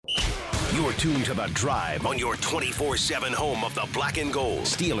You're tuned to The Drive on your 24/7 home of the Black and Gold.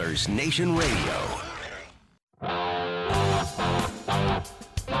 Steelers Nation Radio.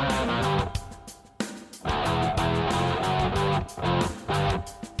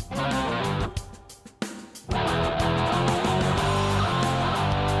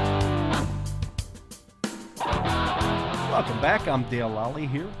 Welcome back. I'm Dale Lally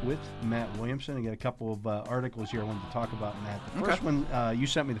here with Matt Williamson. I got a couple of articles here I wanted to talk about, Matt. The first one, you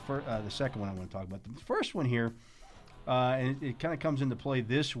sent me the second one I want to talk about. The first one here, and it kind of comes into play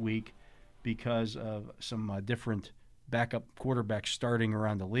this week because of some different backup quarterbacks starting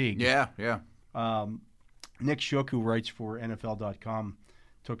around the league. Yeah. Nick Shook, who writes for NFL.com,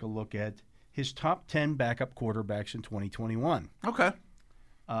 took a look at his top 10 backup quarterbacks in 2021. Okay.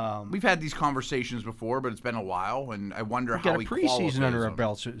 We've had these conversations before, but it's been a while, and I wonder how he qualifies. We've got a preseason under our them.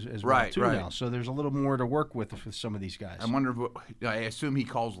 belts as well, too, now. So there's a little more to work with some of these guys. I wonder I assume he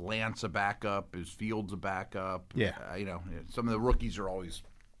calls Lance a backup, is Fields a backup. Yeah. Some of the rookies are always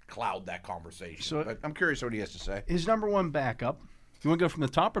cloud that conversation. So, but I'm curious what he has to say. His number one backup, you want to go from the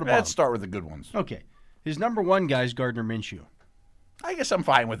top or the bottom? Let's start with the good ones. Okay. His number one guy is Gardner Minshew. I guess I'm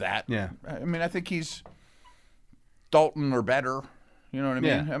fine with that. Yeah. I mean, I think he's Dalton or better. You know what I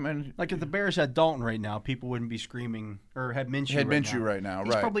mean? Yeah. I mean, like if the Bears had Dalton right now, people wouldn't be screaming, or had Minshew right now.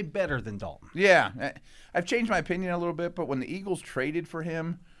 He's probably better than Dalton. Yeah. I've changed my opinion a little bit, but when the Eagles traded for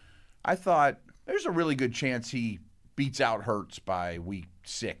him, I thought there's a really good chance he beats out Hurts by week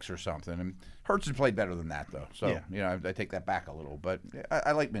 6 or something. And Hurts has played better than that, though. So, I take that back a little. But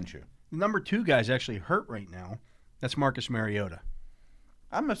I like Minshew. The number 2 guy is actually hurt right now. That's Marcus Mariota.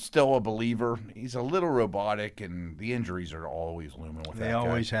 I'm still a believer. He's a little robotic, and the injuries are always looming with that guy. They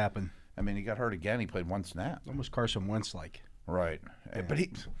always happen. I mean, he got hurt again. He played one snap. Almost Carson Wentz-like. Right. Yeah. But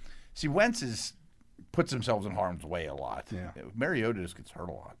Wentz puts himself in harm's way a lot. Yeah. Mariota just gets hurt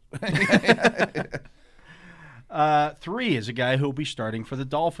a lot. 3 is a guy who will be starting for the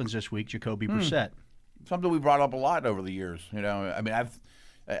Dolphins this week, Jacoby Brissett. Something we brought up a lot over the years. I mean,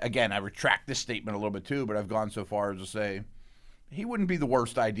 I retract this statement a little bit too, but I've gone so far as to say he wouldn't be the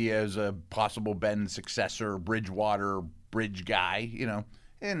worst idea as a possible Ben successor, Bridgewater bridge guy,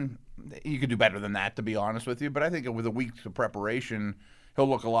 and you could do better than that, to be honest with you. But I think with a week of preparation, he'll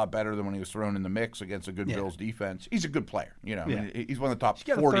look a lot better than when he was thrown in the mix against a good Bills defense. He's a good player, I mean, he's one of the top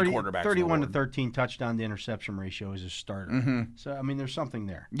 40 quarterbacks. 31 to 13 touchdown to interception ratio as a starter. Mm-hmm. So I mean, there's something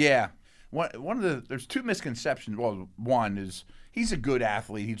there. Yeah. There's 2 misconceptions. Well, one is he's a good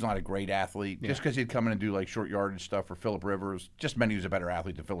athlete. He's not a great athlete. Yeah. Just because he'd come in and do like short yardage stuff for Phillip Rivers, just meant he was a better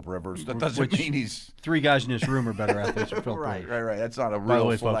athlete than Phillip Rivers. That doesn't mean he's 3 guys in this room are better athletes than Phillip Rivers. Right. That's not a real. By the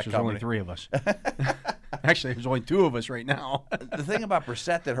way, folks, select there's only 3 of us. Actually, there's only 2 of us right now. The thing about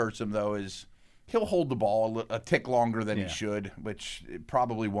Brissett that hurts him though is he'll hold the ball a tick longer than he should, which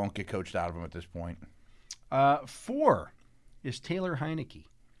probably won't get coached out of him at this point. 4 is Taylor Heineke.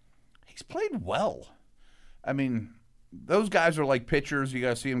 He's played well. I mean, those guys are like pitchers. You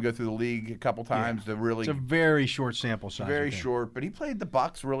got to see him go through the league a couple times to really. It's a very short sample size. Very short, but he played the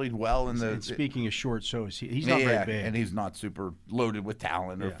Bucs really well in the. And speaking of short, so is he. He's not very big, and he's not super loaded with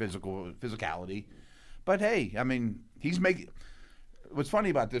talent or physicality. But hey, I mean, he's making. What's funny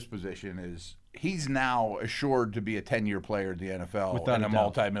about this position is he's now assured to be a 10-year player in the NFL and a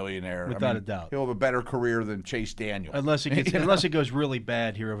multimillionaire. Without a doubt. He'll have a better career than Chase Daniel. Unless it goes really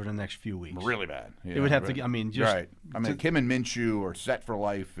bad here over the next few weeks. Really bad. It would have to, I mean, just. Right. I mean, Kim and Minshew are set for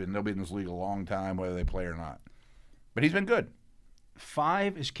life, and they'll be in this league a long time, whether they play or not. But he's been good.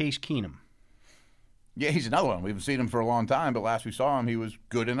 5 is Case Keenum. Yeah, he's another one. We haven't seen him for a long time, but last we saw him, he was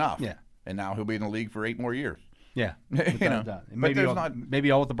good enough. Yeah. And now he'll be in the league for 8 more years. Yeah, maybe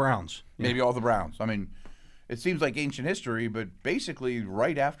all with the Browns. Yeah. Maybe all with the Browns. I mean, it seems like ancient history, but basically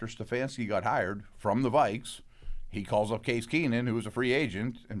right after Stefanski got hired from the Vikes, he calls up Case Keenum, who was a free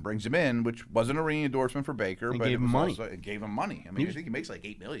agent, and brings him in, which wasn't a ring endorsement for Baker, but it gave him money. I mean, I think he makes like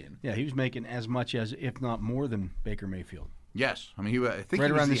 $8 million. Yeah, he was making as much as, if not more than Baker Mayfield. Yes, I mean, I think right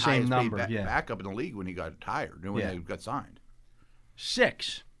he was around the same highest number. paid backup in the league when he got hired, when he got signed.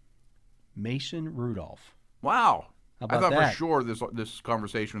 6, Mason Rudolph. Wow. How about I thought that? for sure this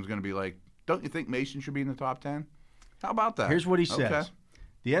conversation was going to be like, don't you think Mason should be in the top 10? How about that? Here's what he says. Okay.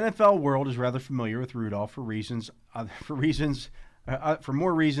 The NFL world is rather familiar with Rudolph for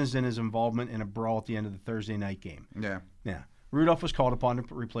more reasons than his involvement in a brawl at the end of the Thursday night game. Yeah. Rudolph was called upon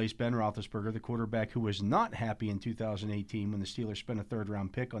to replace Ben Roethlisberger, the quarterback who was not happy in 2018 when the Steelers spent a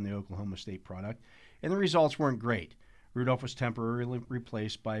third-round pick on the Oklahoma State product, and the results weren't great. Rudolph was temporarily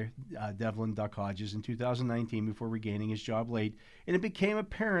replaced by Devlin Duck Hodges in 2019 before regaining his job late, and it became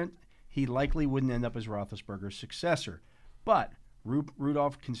apparent he likely wouldn't end up as Roethlisberger's successor. But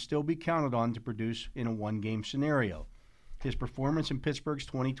Rudolph can still be counted on to produce in a one-game scenario. His performance in Pittsburgh's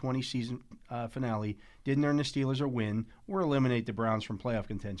 2020 season finale didn't earn the Steelers a win or eliminate the Browns from playoff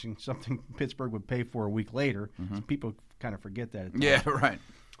contention, something Pittsburgh would pay for a week later. So people kind of forget that. Yeah, right.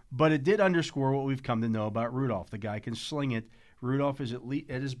 But it did underscore what we've come to know about Rudolph. The guy can sling it. Rudolph is at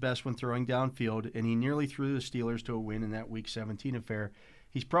his best when throwing downfield, and he nearly threw the Steelers to a win in that Week 17 affair.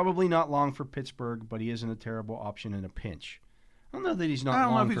 He's probably not long for Pittsburgh, but he isn't a terrible option in a pinch. I don't know that he's not long for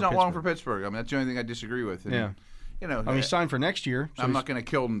Pittsburgh. I don't know if he's not long for Pittsburgh. I mean, that's the only thing I disagree with. And, yeah. You know, he's signed for next year. So I'm not going to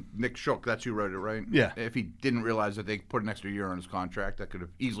kill Nick Shook. That's who wrote it, right? Yeah. If he didn't realize that they put an extra year on his contract, that could have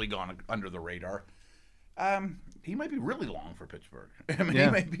easily gone under the radar. He might be really long for Pittsburgh. I mean, he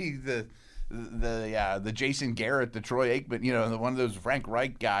might be the Jason Garrett, the Troy Aikman, you know, one of those Frank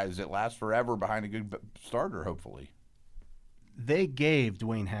Reich guys that lasts forever behind a good starter, hopefully. They gave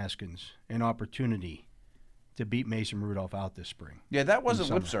Dwayne Haskins an opportunity to beat Mason Rudolph out this spring. Yeah, that wasn't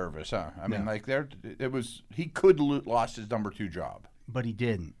lip service, huh? I mean, like he could lost his number 2 job, but he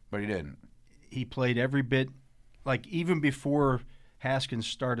didn't. He played every bit, like even before Haskins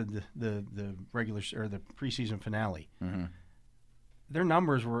started the regular or the preseason finale. Mm-hmm. Their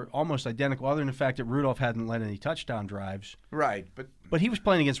numbers were almost identical, other than the fact that Rudolph hadn't led any touchdown drives. Right, but he was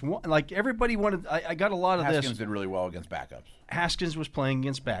playing against like everybody wanted. I got a lot of Haskins did really well against backups. Haskins was playing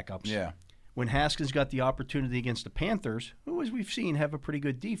against backups. Yeah. When Haskins got the opportunity against the Panthers, who, as we've seen, have a pretty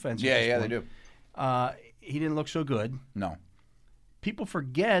good defense. Yeah, they do. He didn't look so good. No. People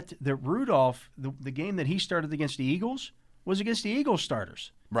forget that Rudolph, the game that he started against the Eagles, was against the Eagles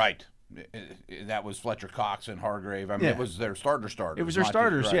starters. Right. That was Fletcher Cox and Hargrave. I mean, it was their starters. It was their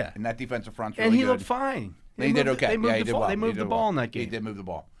starters, right. yeah. And that defensive front's really really good. good. And he looked fine. He did okay. They moved the ball in that game. He did move the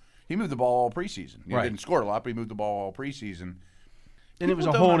ball. He moved the ball all preseason. He didn't score a lot, but he moved the ball all preseason. And it was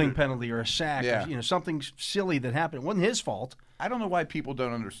a holding penalty or a sack, or, something silly that happened. It wasn't his fault. I don't know why people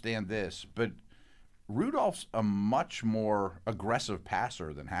don't understand this, but Rudolph's a much more aggressive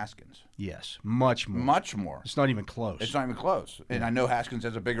passer than Haskins. Yes, much more. Much more. It's not even close. It's not even close. And I know Haskins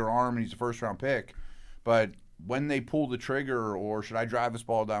has a bigger arm and he's a first-round pick, but when they pull the trigger or should I drive this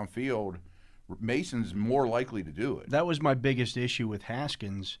ball downfield, Mason's more likely to do it. That was my biggest issue with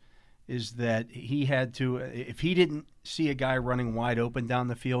Haskins, is that he had to, if he didn't see a guy running wide open down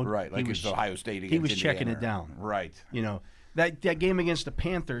the field, right, like it's Ohio State against he was Indiana. checking it down. Right. You know, that game against the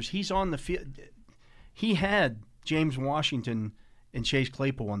Panthers, he's on the field. He had James Washington and Chase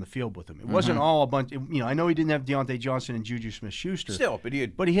Claypool on the field with him. It wasn't all a bunch. I know he didn't have Deontay Johnson and Juju Smith-Schuster. Still, but he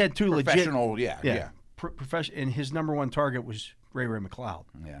had two professional, legit, and his number one target was Ray McCloud.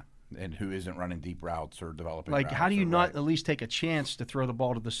 Yeah. And who isn't running deep routes or developing routes. How do you not at least take a chance to throw the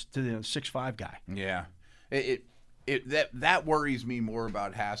ball to the 6'5" guy? Yeah. That worries me more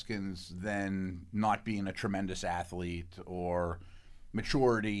about Haskins than not being a tremendous athlete or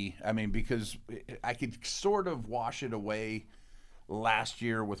maturity. I mean, because I could sort of wash it away last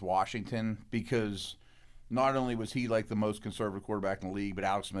year with Washington because not only was he like the most conservative quarterback in the league, but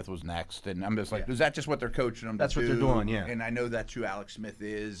Alex Smith was next. And I'm just like, is that just what they're coaching him to do? That's what they're doing, yeah. And I know that's who Alex Smith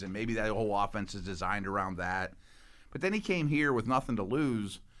is, and maybe that whole offense is designed around that. But then he came here with nothing to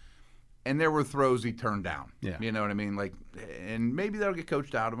lose, and there were throws he turned down. Yeah. You know what I mean? Like, and maybe that'll get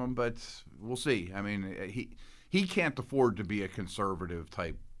coached out of him, but we'll see. I mean, he can't afford to be a conservative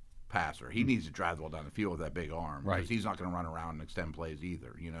type passer. He needs to drive the ball down the field with that big arm. Right. Because he's not going to run around and extend plays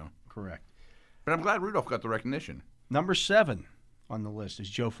either, Correct. But I'm glad Rudolph got the recognition. Number 7 on the list is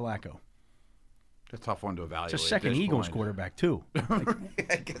Joe Flacco. It's a tough one to evaluate. It's a second Eagles quarterback, too.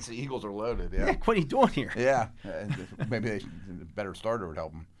 I guess the Eagles are loaded, yeah. What are you doing here? Yeah. Maybe a better starter would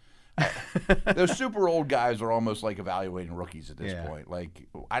help him. Those super old guys are almost like evaluating rookies at this point. Like,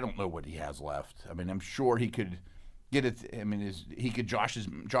 I don't know what he has left. I mean, I'm sure he could get it. I mean, he could Josh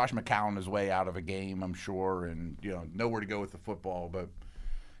McCown his way out of a game, I'm sure, and, know where to go with the football,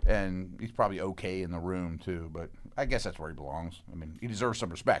 and he's probably okay in the room, too. But I guess that's where he belongs. I mean, he deserves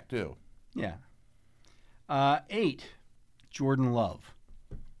some respect, too. Yeah. 8, Jordan Love.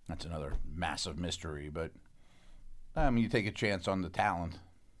 That's another massive mystery. But, I mean, you take a chance on the talent.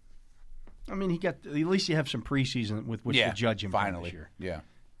 I mean, at least you have some preseason with which to judge him finally. This year. Yeah.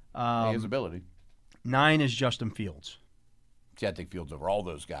 He has ability. 9 is Justin Fields. See, I think Fields over all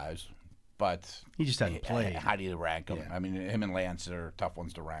those guys. But he just hasn't played. How do you rank them? Yeah. I mean, him and Lance are tough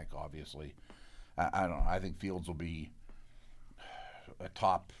ones to rank, obviously. I don't know. I think Fields will be a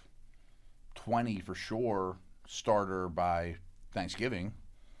top 20 for sure starter by Thanksgiving.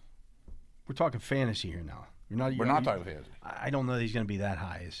 We're talking fantasy here now. We're not talking fantasy. I don't know that he's going to be that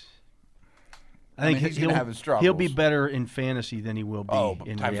high. I think he's going to have his struggles. He'll be better in fantasy than he will be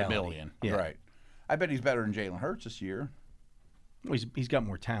in times reality. a million. Yeah. Right. I bet he's better than Jalen Hurts this year. Well, he's got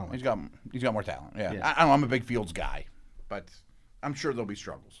more talent. He's got more talent. Yeah. Yeah. I don't know, I'm a big Fields guy, but I'm sure there'll be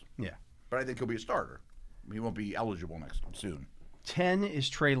struggles. Yeah. But I think he'll be a starter. He won't be eligible soon. 10 is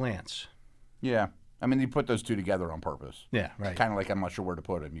Trey Lance. Yeah. I mean, you put those two together on purpose. Yeah, right. Kind of like I'm not sure where to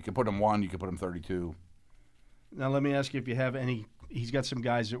put him. You could put him 1, you could put him 32. Now, let me ask you if you have any. He's got some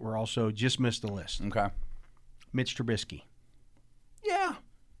guys that were also just missed the list. Okay. Mitch Trubisky. Yeah.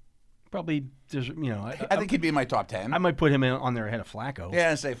 Probably, I think he'd be in my top 10. I might put him on there ahead of Flacco.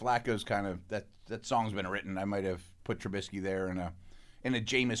 Yeah, and say Flacco's kind of that song's been written. I might have put Trubisky there in a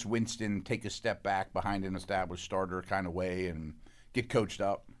Jameis Winston take a step back behind an established starter kind of way and get coached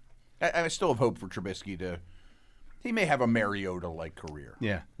up. I still have hope for Trubisky he may have a Mariota-like career.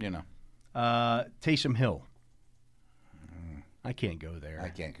 Yeah. Taysom Hill. I can't go there. I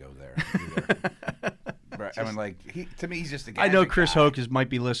can't go there either. I mean, to me, he's just a guy. I know Chris Hoke might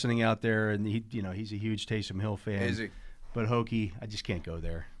be listening out there, and he's a huge Taysom Hill fan. Is he? But Hokie, I just can't go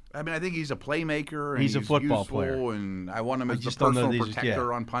there. I mean, I think he's a playmaker. And he's a football useful, player, and I want him as the personal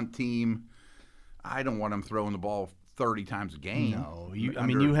protector on punt team. I don't want him throwing the ball 30 times a game. No, you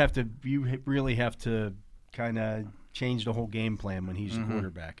really have to kind of change the whole game plan when he's the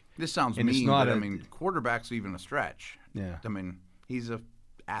quarterback. This sounds and mean, but quarterback's even a stretch. Yeah. I mean, he's a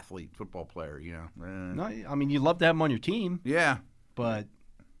athlete, football player, No, I mean, you'd love to have him on your team. Yeah. But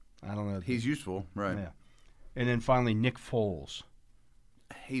I don't know. He's useful, right. Yeah. And then finally, Nick Foles.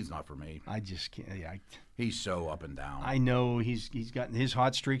 He's not for me. I just can't. Yeah, he's so up and down. I know he's gotten his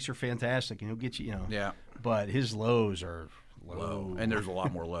hot streaks are fantastic, and he'll get you, Yeah. But his lows are low. And there's a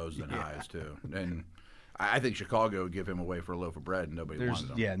lot more lows than highs, too. And I think Chicago would give him away for a loaf of bread, and nobody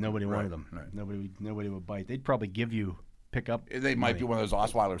wanted him. Yeah, nobody wanted him. Right. Nobody would bite. They'd probably give you pickup. They might be one of those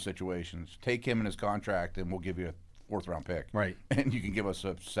Osweiler situations. Take him in his contract, and we'll give you a 4th-round pick. Right. And you can give us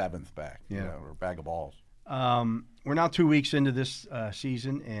a 7th back, Yeah. or a bag of balls. We're now 2 weeks into this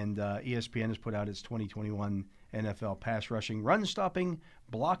season, and ESPN has put out its 2021 NFL pass rushing, run stopping,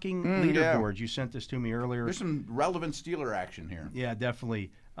 blocking leaderboard. You sent this to me earlier. There's some relevant Steeler action here. Yeah,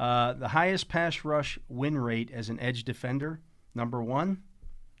 definitely. The highest pass rush win rate as an edge defender, number 1,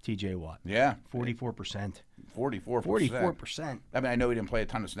 T.J. Watt. Yeah. 44%. 44%. I mean, I know he didn't play a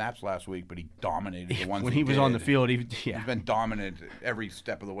ton of snaps last week, but he dominated the ones when he was on the field. He's been dominant every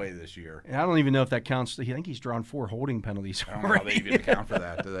step of the way this year. And I don't even know if that counts. I think he's drawn 4 holding penalties. I don't know how they even account for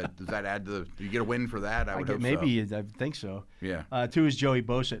that. Does that add to do you get a win for that? I would hope maybe so. I think so. Yeah. 2 is Joey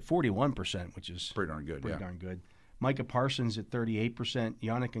Bosa at 41%, which is pretty darn good. Darn good. Micah Parsons at 38%.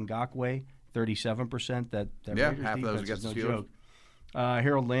 Yannick Ngakoue, 37%. That Raiders half of those defense against is the no Steelers. joke.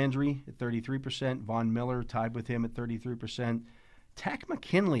 Harold Landry at 33%. Von Miller tied with him at 33%. Tack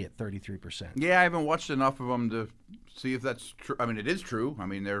McKinley at 33%. Yeah, I haven't watched enough of them to see if that's true. I mean, it is true. I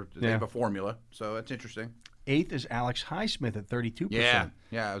mean, they have a formula, so that's interesting. 8th is Alex Highsmith at 32%.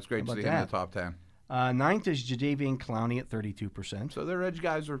 Yeah, it was great to see him in the top 10. 9th is Jadeveon Clowney at 32%. So their edge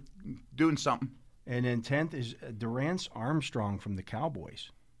guys are doing something. And then 10th is Durance Armstrong from the Cowboys.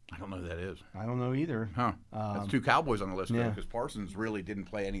 I don't know who that is. I don't know either. Huh. That's 2 Cowboys on the list, yeah. because Parsons really didn't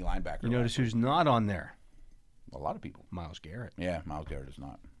play any linebacker. You notice who's not on there? A lot of people. Myles Garrett. Yeah, Myles Garrett is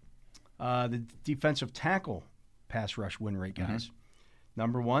not. The defensive tackle pass rush win rate, guys.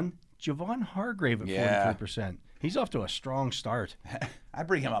 Number 1, Javon Hargrave at 43%. He's off to a strong start. I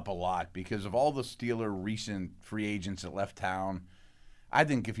bring him up a lot because of all the Steeler recent free agents that left town. I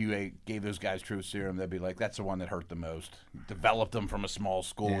think if you gave those guys truth serum, they'd be like, that's the one that hurt the most. Developed him from a small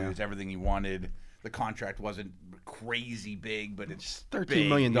school. Yeah. It was everything he wanted. The contract wasn't crazy big, but it's $13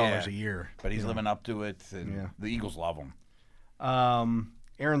 million a year. But he's living up to it, and the Eagles love him.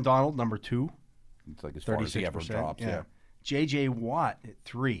 Aaron Donald, number 2. It's like as far as he ever drops. Yeah. J.J. Watt at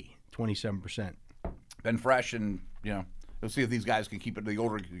 3, 27%. Been fresh, and, we'll see if these guys can keep it. The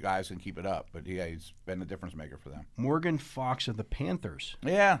older guys can keep it up, but he's been a difference maker for them. Morgan Fox of the Panthers.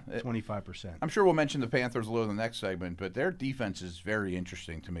 Yeah, 25%. I'm sure we'll mention the Panthers a little in the next segment, but their defense is very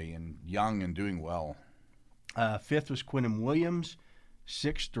interesting to me and young and doing well. 5th was Quinnen Williams.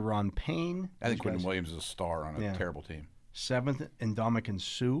 6th, Deron Payne. I think Quinnen Williams is a star on a terrible team. 7th, Ndamukong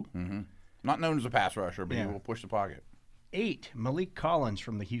Suh. Not known as a pass rusher, but he will push the pocket. 8, Malik Collins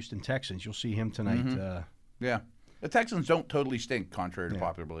from the Houston Texans. You'll see him tonight. Yeah. The Texans don't totally stink, contrary to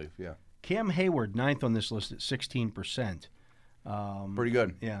popular belief. Yeah. Cam Hayward, 9th on this list at 16%. Pretty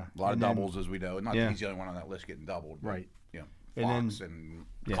good. Yeah. A lot of doubles, as we know. Not that he's the only one on that list getting doubled. But, right. Fox and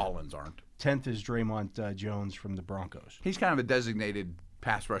Collins aren't. 10th is Draymond Jones from the Broncos. He's kind of a designated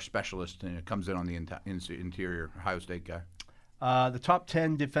pass rush specialist, and it comes in on the interior Ohio State guy. The top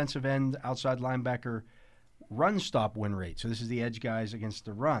 10 defensive end, outside linebacker, run stop win rate. So this is the edge guys against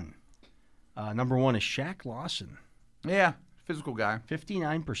the run. Number 1 is Shaq Lawson. Yeah, Physical guy.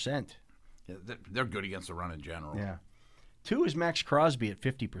 59%. Yeah, they're good against the run in general. Yeah. 2 is Max Crosby at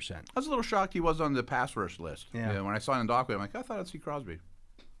 50%. I was a little shocked he was on the pass rush list. Yeah. When I saw him in Dockway, I'm like, I thought I'd see Crosby.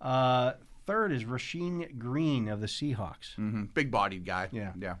 3rd is Rasheem Green of the Seahawks. Big-bodied guy.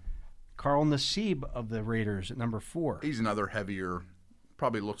 Yeah. Yeah. Carl Nassib of the Raiders at number 4. He's another heavier,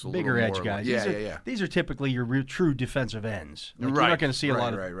 probably looks a Bigger little edge more guys. Yeah. These are typically your true defensive ends. Like, Right, You're not going to see a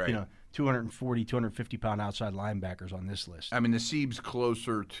lot of right. 240, 250-pound outside linebackers on this list. I mean, Nassib's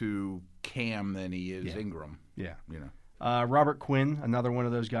closer to Cam than he is Ingram. Yeah. You know. Robert Quinn, another one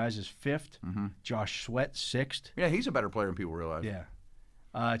of those guys, is 5th. Josh Sweat, 6th. Yeah, he's a better player than people realize.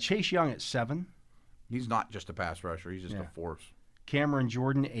 Yeah. Chase Young at 7. He's not just a pass rusher. He's just a force. Cameron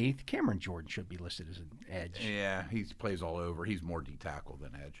Jordan, 8th. Cameron Jordan should be listed as an edge. Yeah, he plays all over. He's more D-tackle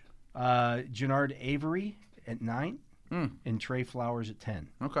than edge. Jannard Avery at 9. And Trey Flowers at 10.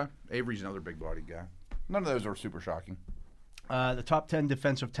 Okay. Avery's another big-bodied guy. None of those are super shocking. The top 10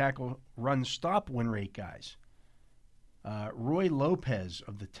 defensive tackle run-stop win rate guys. Roy Lopez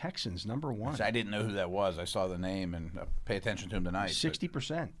of the Texans, number 1. So I didn't know who that was. I saw the name and pay attention to him tonight.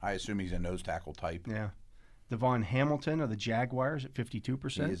 60%. I assume he's a nose tackle type. Yeah. Devon Hamilton of the Jaguars at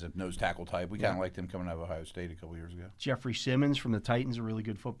 52%. He is a nose tackle type. We kind of liked him coming out of Ohio State a couple years ago. Jeffrey Simmons from the Titans, a really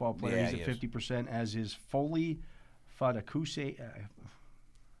good football player. Yeah, He's at 50%, as is Foley Fadakuse.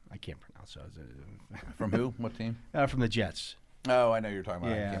 I can't pronounce it. From who? What team? From the Jets. Oh, I know you're talking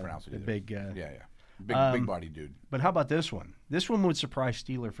about. Yeah, I can't pronounce it the either. big. Big body dude. But how about this one? This one would surprise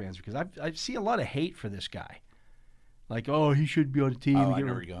Steeler fans because I see a lot of hate for this guy. Like, oh, he should be on the team. Oh, I know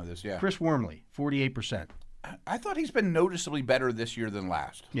where you're going with this, yeah. Chris Wormley, 48%. I thought he's been noticeably better this year than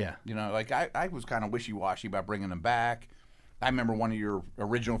last. Yeah. You know, like I was kind of wishy-washy about bringing him back. I remember one of your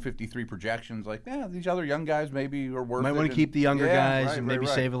original 53 projections, like, these other young guys maybe are worth it. Might want to keep the younger guys and maybe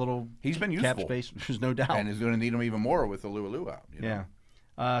save a little He's been cap useful. space. There's no doubt. And is going to need him even more with the Lualua out. You know?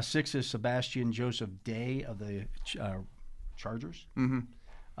 Yeah. 6 is Sebastian Joseph Day of the Chargers.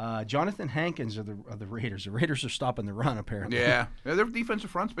 Jonathan Hankins of the Raiders. The Raiders are stopping the run, apparently. Yeah. Their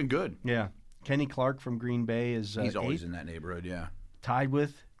defensive front's been good. Yeah. Kenny Clark from Green Bay is He's always 8th, in that neighborhood, yeah. tied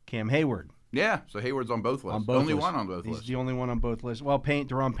with Cam Hayward. Yeah, so Hayward's on both lists. On both Only lists. one on both He's lists. the only one on both lists. Well,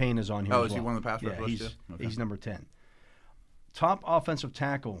 Deron Payne is on here Oh, as is he well. one of the pass rush lists he's, too? Okay. he's number 10. Top offensive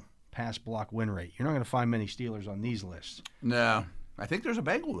tackle pass block win rate. You're not going to find many Steelers on these lists. No. I think there's a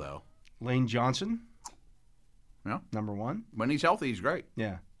Bengal, though. Lane Johnson, Yeah. number 1. When he's healthy, he's great.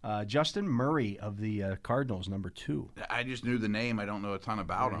 Yeah. Justin Murray of the Cardinals, number 2. I just knew the name. I don't know a ton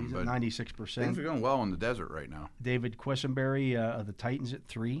about him. He's But at things 96%. are going well in the desert right now. David Quessenberry of the Titans at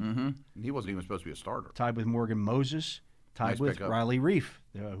 3. Mm-hmm. He wasn't even supposed to be a starter. Tied with Morgan Moses. Tied Nice with pickup. Riley Reef.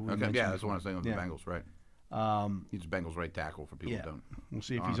 Who we Okay, mentioned yeah, that's the one I before. was saying with Yeah. the Bengals, right? He's the Bengals right tackle for people Yeah. who don't. We'll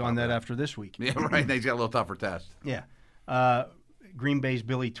see if On he's top on of that that. after this week. Yeah, right. He's got a little tougher test. Yeah. Green Bay's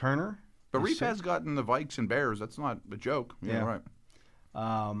Billy Turner. But is Reef 6th. has gotten the Vikes and Bears. That's not a joke. Yeah, Yeah. right.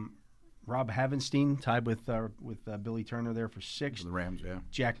 Rob Havenstein tied with Billy Turner there for 6th. The Rams, yeah.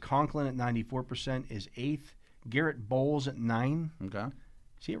 Jack Conklin at 94% is 8th. Garrett Bowles at 9. Okay.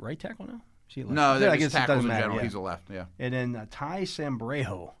 Is he at right tackle now? Is he at left? No, Yeah, they're I just guess it tackles doesn't in matter, general. yeah. He's a left, yeah. And then Ty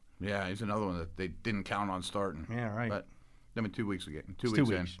Sambrejo. Yeah, he's another one that they didn't count on starting. Yeah, right. But I mean, 2 weeks ago. It's 2 2 weeks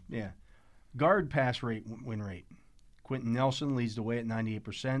in. weeks. Yeah. Guard pass rate win rate. Quentin Nelson leads the way at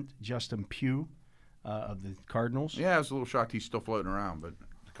 98%. Justin Pugh of the Cardinals. Yeah, I was a little shocked he's still floating around, but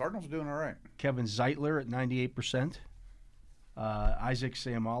the Cardinals are doing all right. Kevin Zeitler at 98%. Isaac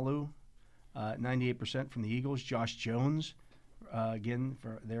Seumalo at 98% from the Eagles. Josh Jones, again,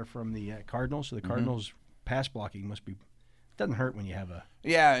 they're from the Cardinals. So the Cardinals' pass blocking must be – doesn't hurt when you have a –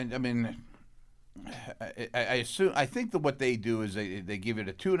 Yeah, and I mean, I think that what they do is they give it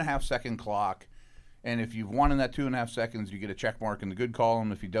a 2.5 second clock, and if you've won in that 2.5 seconds, you get a check mark in the good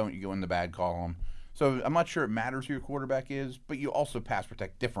column. If you don't, you go in the bad column. So I'm not sure it matters who your quarterback is, but you also pass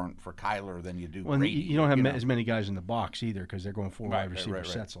protect different for Kyler than you do well, Brady. you don't have know? as many guys in the box either because they're going 4 wide receiver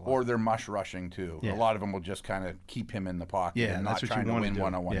sets a lot. Or they're mush rushing too. Yeah. A lot of them will just kind of keep him in the pocket Yeah, and that's not what trying you to want win to do.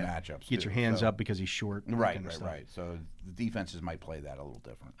 one-on-one Yeah. matchups. Get too. your hands So- up because he's short. and that Right, kind of right, stuff. right. So the defenses might play that a little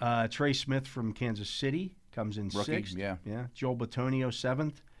different. Trey Smith from Kansas City comes in Rookie, 6th. yeah. Joel Batonio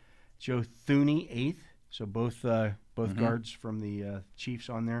 7th. Joe Thuney 8th. So both guards from the Chiefs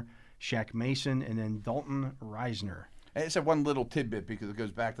on there. Shaq Mason and then Dalton Reisner. And it's a one little tidbit because it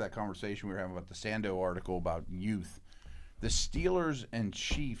goes back to that conversation we were having about the Sando article about youth. The Steelers and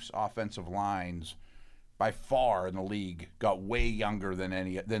Chiefs offensive lines, by far in the league, got way younger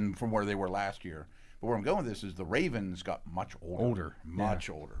than from where they were last year. But where I'm going with this is the Ravens got much older. Much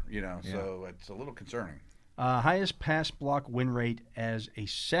older. You know, so it's a little concerning. Highest pass block win rate as a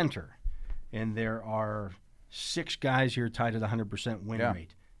center. And there are 6 guys here tied at 100% win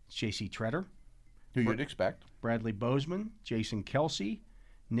rate. It's J.C. Tretter, Who you'd expect. Bradley Bozeman, Jason Kelsey,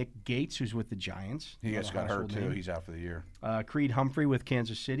 Nick Gates, who's with the Giants. He just got hurt, too. Name. He's out for the year. Creed Humphrey with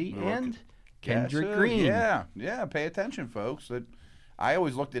Kansas City, and Kendrick Green. Yeah, pay attention, folks. I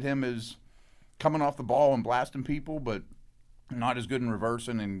always looked at him as coming off the ball and blasting people, but not as good in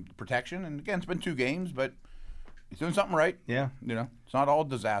reversing and protection. And, again, it's been 2 games, but he's doing something right. Yeah. It's not all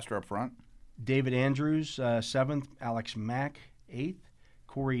disaster up front. David Andrews, 7th. Alex Mack, 8th.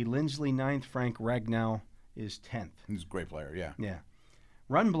 Corey Lindsley, 9th. Frank Ragnow is 10th. He's a great player, yeah. Yeah.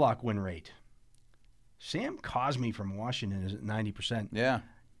 Run block win rate. Sam Cosme from Washington is at 90%. Yeah.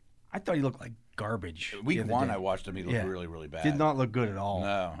 I thought he looked like garbage. Week 1, I watched him. He looked really, really bad. Did not look good at all.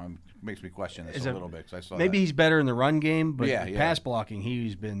 No, it makes me question this a little bit because I saw maybe that. he's better in the run game, but pass blocking,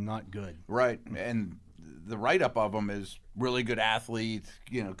 he's been not good. Right, and the write-up of him is really good athlete,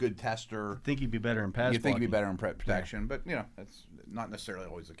 good tester. I think he'd be better in pass blocking. You think he'd be better in protection, but, that's not necessarily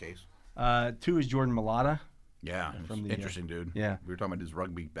always the case. 2 is Jordan Mailata. Yeah, interesting dude. Yeah. We were talking about his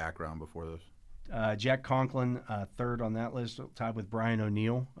rugby background before this. Jack Conklin, 3rd on that list, tied with Brian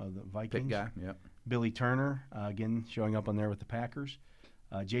O'Neill of the Vikings. Big guy, yep. Billy Turner, again, showing up on there with the Packers.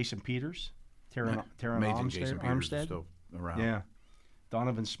 Jason Peters, Taron Jason Peters is still around. Yeah.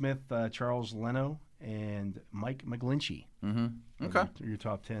 Donovan Smith, Charles Leno, and Mike McGlinchey. Mm-hmm. Okay. Your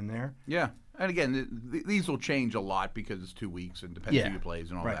top 10 there. Yeah. And again, these will change a lot because it's 2 weeks and depends who plays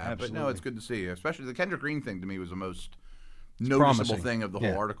and all that. Absolutely. But no, it's good to see. Especially the Kendrick Green thing to me was the most noticeable thing of the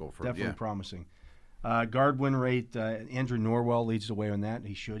whole article. Definitely promising. Guard win rate, Andrew Norwell leads the way on that.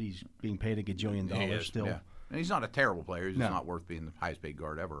 He should. He's being paid $1 gajillion still. Yeah. And he's not a terrible player. He's just not worth being the highest paid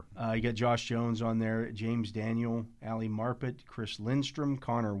guard ever. You got Josh Jones on there, James Daniel, Ali Marpet, Chris Lindstrom,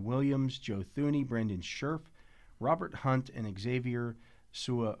 Connor Williams, Joe Thuney, Brendan Scherf, Robert Hunt, and Xavier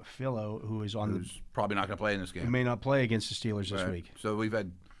Su'a-Filo, who's probably not going to play in this game. Who may not play against the Steelers this week. So we've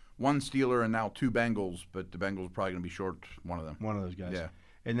had 1 Steeler and now 2 Bengals, but the Bengals are probably going to be short one of them. One of those guys. Yeah.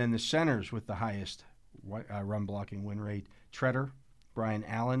 And then the centers with the highest run blocking win rate, Tretter, Brian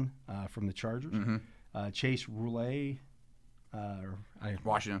Allen from the Chargers, Chase Roulette,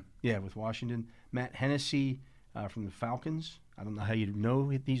 Washington. Yeah, with Washington. Matt Hennessy from the Falcons. I don't know how you know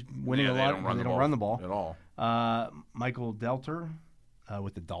he's winning a lot. They don't run the ball at all. Michael Delter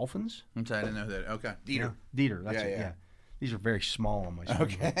with the Dolphins. I didn't know that. Okay. Dieter. That's it. Yeah. These are very small on my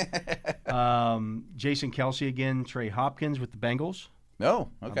screen. Okay. Jason Kelsey again. Trey Hopkins with the Bengals.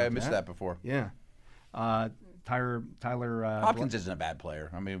 No. Okay. I missed that before. Yeah. Tyler Hopkins isn't a bad player.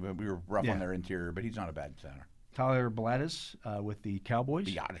 I mean, we were rough on their interior, but he's not a bad center. Tyler Blattis with the Cowboys.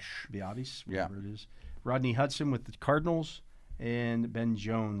 Biadasz. Whatever it is. Rodney Hudson with the Cardinals, and Ben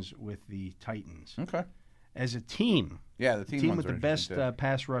Jones with the Titans. Okay. As a team, the team with the best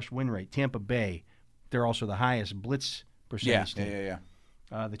pass rush win rate, Tampa Bay. They're also the highest blitz percentage team.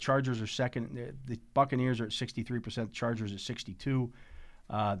 Yeah. The Chargers are second. The Buccaneers are at 63%. The Chargers at 62%.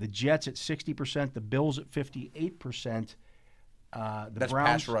 The Jets at 60%. The Bills at 58%. That's Browns,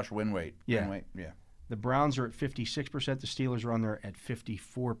 pass rush win rate. Yeah. Win rate. Yeah. The Browns are at 56%. The Steelers are on there at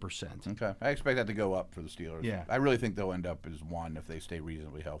 54%. Okay. I expect that to go up for the Steelers. Yeah. I really think they'll end up as 1 if they stay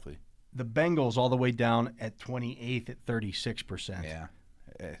reasonably healthy. The Bengals all the way down at 28th at 36%. Yeah.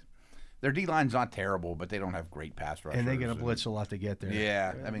 Their D-line's not terrible, but they don't have great pass rushers. And they get a blitz a lot to get there.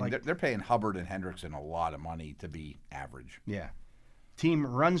 Yeah. I mean, they're paying Hubbard and Hendrickson a lot of money to be average. Yeah. Team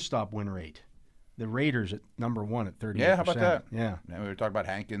run stop win rate. The Raiders at number 1 at 38%. Yeah, how about that? Yeah. And we were talking about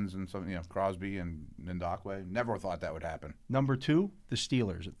Hankins and some, Crosby and Ndakwe. Never thought that would happen. Number 2, the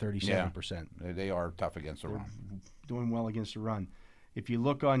Steelers at 37%. Yeah. They are tough against the run. Doing well against the run. If you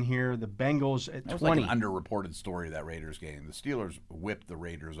look on here, the Bengals at 20. That was like an underreported story of that Raiders game. The Steelers whipped the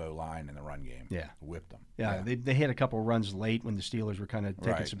Raiders O-line in the run game. Yeah. Whipped them. Yeah. They hit a couple of runs late when the Steelers were kind of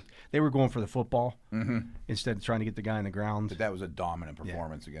taking some. They were going for the football instead of trying to get the guy on the ground. But that was a dominant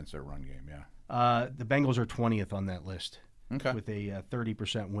performance against their run game, the Bengals are 20th on that list. Okay. With a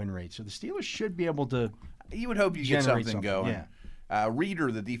 30% win rate. So the Steelers should be able to. You would hope you get something going. Yeah.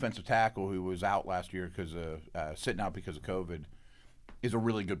 Reeder, the defensive tackle who was out last year because of sitting out because of COVID, is a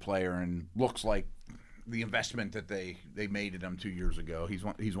really good player and looks like the investment that they made in him 2 years ago. He's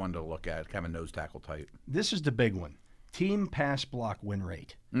one to look at, kind of nose tackle type. This is the big one. Team pass block win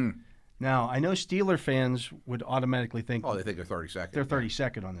rate. Now, I know Steeler fans would automatically think... Oh, they think they're 32nd. They're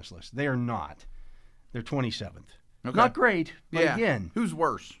 32nd on this list. They are not. They're 27th. Okay. Not great, but again... Who's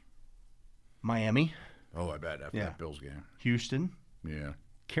worse? Miami. Oh, I bet, after that Bills game. Houston. Yeah.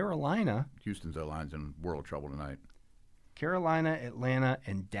 Carolina. Houston's O-line's in world trouble tonight. Carolina, Atlanta,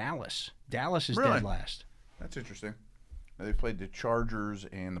 and Dallas. Dallas is dead last. That's interesting. They played the Chargers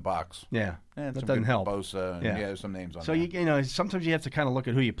and the Bucs. Yeah, And that some doesn't good help. Bosa. And Yeah. there's some names on So there. you know sometimes you have to kind of look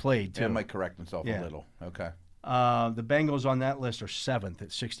at who you played too. It might correct himself Yeah. a little. Okay. The Bengals on that list are 7th at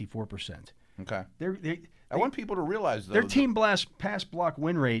 64%. Okay. They I want people to realize, though, their team pass block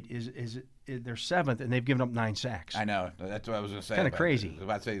win rate is they're 7th, and they've given up 9 sacks. I know. That's what I was going to say. Kinda about crazy. it. I was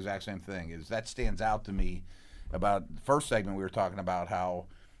about to say the exact same thing. Is that stands out to me about the first segment we were talking about how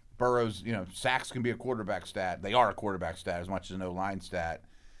Burrow's, sacks can be a quarterback stat. They are a quarterback stat as much as an O-line stat.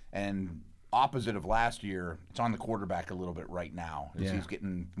 And opposite of last year, it's on the quarterback a little bit right now as Yeah. he's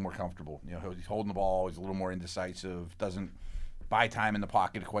getting more comfortable. He's holding the ball. He's a little more indecisive. Doesn't buy time in the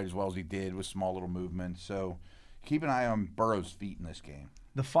pocket quite as well as he did with small little movements. So keep an eye on Burrow's feet in this game.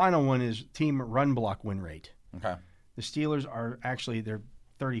 The final one is team run block win rate. Okay. The Steelers are actually they're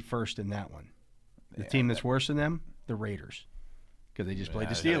 31st in that one. The team that's worse than them, the Raiders, because they just played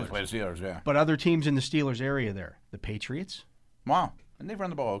the Yeah, Steelers. they played the Steelers, yeah. But other teams in the Steelers area there, the Patriots, Wow. And they've run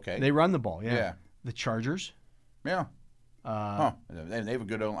the ball okay. they run the ball. Yeah. Yeah. The Chargers, Yeah. They have a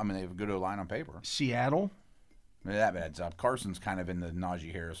good O-line on paper. Seattle, I mean, that adds up. Carson's kind of in the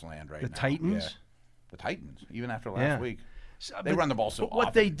Najee Harris land right the now. Titans. Yeah. The Titans, even after last Yeah. week. So- They run the ball so but what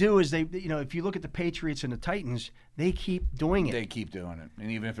often. they do is if you look at the Patriots and the Titans, they keep doing it. They keep doing it. And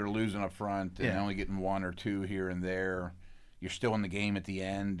even if they're losing up front and Yeah. only getting 1 or 2 here and there, you're still in the game at the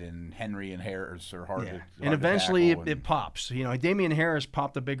end, and Henry and Harris are hard Yeah. to And eventually tackle, it pops. Damian Harris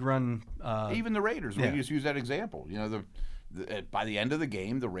popped a big run. even the Raiders, yeah. we just use that example. By the end of the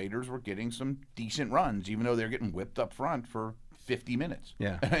game, the Raiders were getting some decent runs, even though they're getting whipped up front for 50 minutes.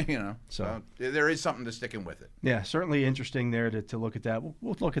 Yeah. So there is something to sticking with it. Yeah, certainly interesting there to look at that.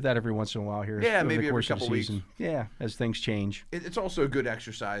 We'll look at that every once in a while here. Yeah, over maybe the every course of the couple weeks. season. Yeah, as things change. It's also a good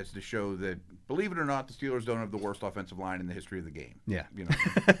exercise to show that, believe it or not, the Steelers don't have the worst offensive line in the history of the game. Yeah. You know.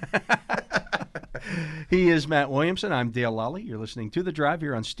 He is Matt Williamson. I'm Dale Lally. You're listening to The Drive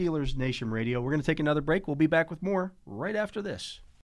here on Steelers Nation Radio. We're going to take another break. We'll be back with more right after this.